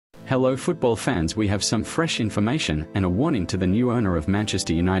Hello football fans, we have some fresh information and a warning to the new owner of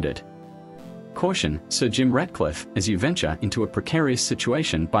Manchester United. Caution, Sir Jim Ratcliffe, as you venture into a precarious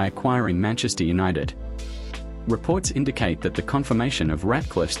situation by acquiring Manchester United. Reports indicate that the confirmation of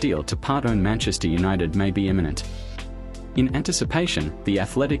Ratcliffe's deal to part-own Manchester United may be imminent. In anticipation, The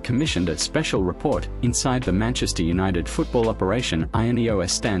Athletic commissioned a special report, Inside the Manchester United Football Operation INEOS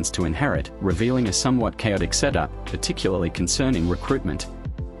Stands to Inherit, revealing a somewhat chaotic setup, particularly concerning recruitment.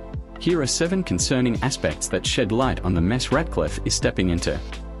 Here are 7 concerning aspects that shed light on the mess Ratcliffe is stepping into.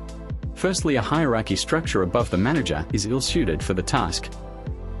 Firstly, a hierarchy structure above the manager is ill-suited for the task.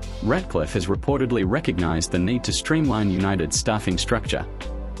 Ratcliffe has reportedly recognized the need to streamline United's staffing structure.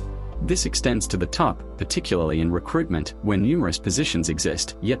 This extends to the top, particularly in recruitment, where numerous positions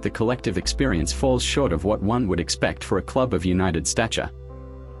exist, yet the collective experience falls short of what one would expect for a club of United stature.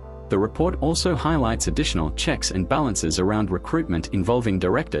 The report also highlights additional checks and balances around recruitment involving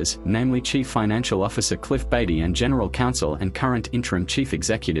directors, namely Chief Financial Officer Cliff Beattie and General Counsel and current Interim Chief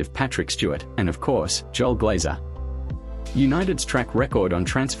Executive Patrick Stewart, and of course, Joel Glazer. United's track record on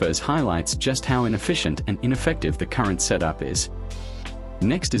transfers highlights just how inefficient and ineffective the current setup is.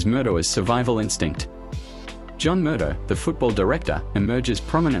 Next is Murtough's survival instinct. John Murtough, the football director, emerges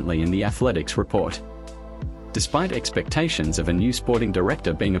prominently in the Athletics report. Despite expectations of a new sporting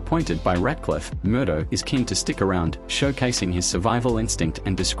director being appointed by Ratcliffe, Murtough is keen to stick around, showcasing his survival instinct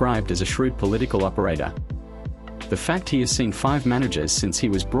and described as a shrewd political operator. The fact he has seen 5 managers since he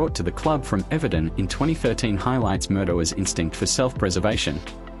was brought to the club from Everton in 2013 highlights Murtough's instinct for self-preservation.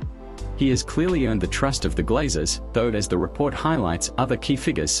 He has clearly earned the trust of the Glazers, though as the report highlights, other key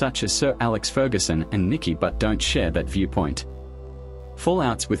figures such as Sir Alex Ferguson and Nicky Butt don't share that viewpoint.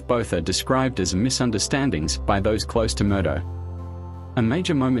 Fallouts with both are described as misunderstandings by those close to Murtough. A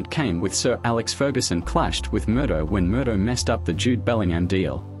major moment came with Sir Alex Ferguson clashed with Murtough when Murtough messed up the Jude Bellingham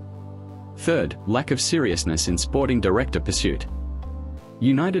deal. Third, lack of seriousness in sporting director pursuit.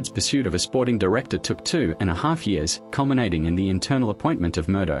 United's pursuit of a sporting director took 2.5 years, culminating in the internal appointment of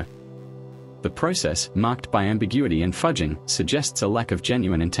Murtough. The process, marked by ambiguity and fudging, suggests a lack of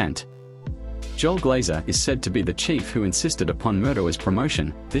genuine intent. Joel Glazer is said to be the chief who insisted upon Murtough's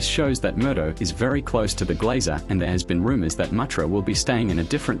promotion. This shows that Murtough is very close to the Glazer, and there has been rumours that Murtough will be staying in a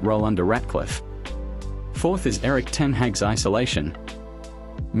different role under Ratcliffe. Fourth is Erik ten Hag's isolation.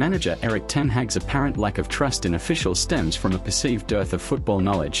 Manager Erik ten Hag's apparent lack of trust in officials stems from a perceived dearth of football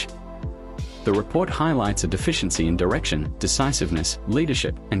knowledge. The report highlights a deficiency in direction, decisiveness,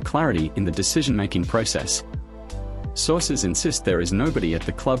 leadership, and clarity in the decision-making process. Sources insist there is nobody at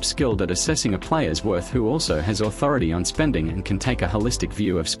the club skilled at assessing a player's worth who also has authority on spending and can take a holistic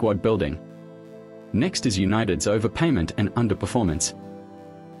view of squad building. Next is United's overpayment and underperformance.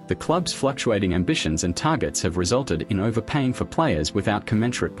 The club's fluctuating ambitions and targets have resulted in overpaying for players without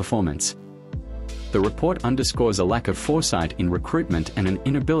commensurate performance. The report underscores a lack of foresight in recruitment and an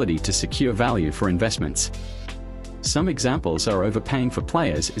inability to secure value for investments. Some examples are overpaying for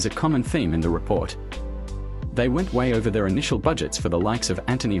players is a common theme in the report. They went way over their initial budgets for the likes of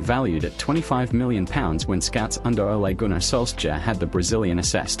Antony, valued at £25 million when scouts under Ole Gunnar Solskjaer had the Brazilian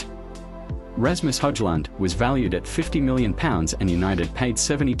assessed. Rasmus Højlund was valued at £50 million and United paid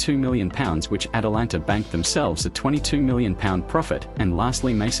 £72 million, which Atalanta banked themselves a £22 million profit, and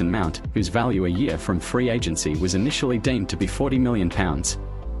lastly Mason Mount, whose value a year from free agency was initially deemed to be £40 million.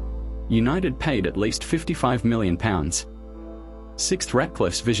 United paid at least £55 million. Sixth,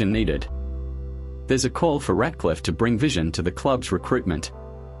 Ratcliffe's vision needed. There's a call for Ratcliffe to bring vision to the club's recruitment.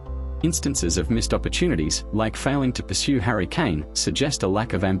 Instances of missed opportunities, like failing to pursue Harry Kane, suggest a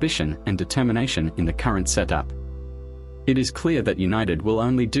lack of ambition and determination in the current setup. It is clear that United will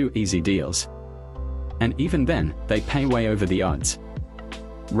only do easy deals. And even then, they pay way over the odds.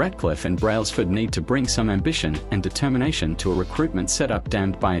 Ratcliffe and Brailsford need to bring some ambition and determination to a recruitment setup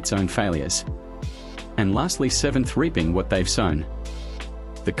damned by its own failures. And lastly, seventh, reaping what they've sown.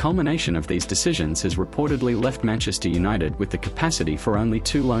 The culmination of these decisions has reportedly left Manchester United with the capacity for only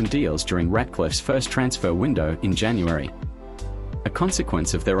 2 loan deals during Ratcliffe's first transfer window in January. A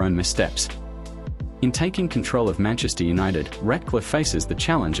consequence of their own missteps. In taking control of Manchester United, Ratcliffe faces the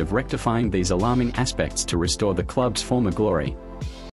challenge of rectifying these alarming aspects to restore the club's former glory.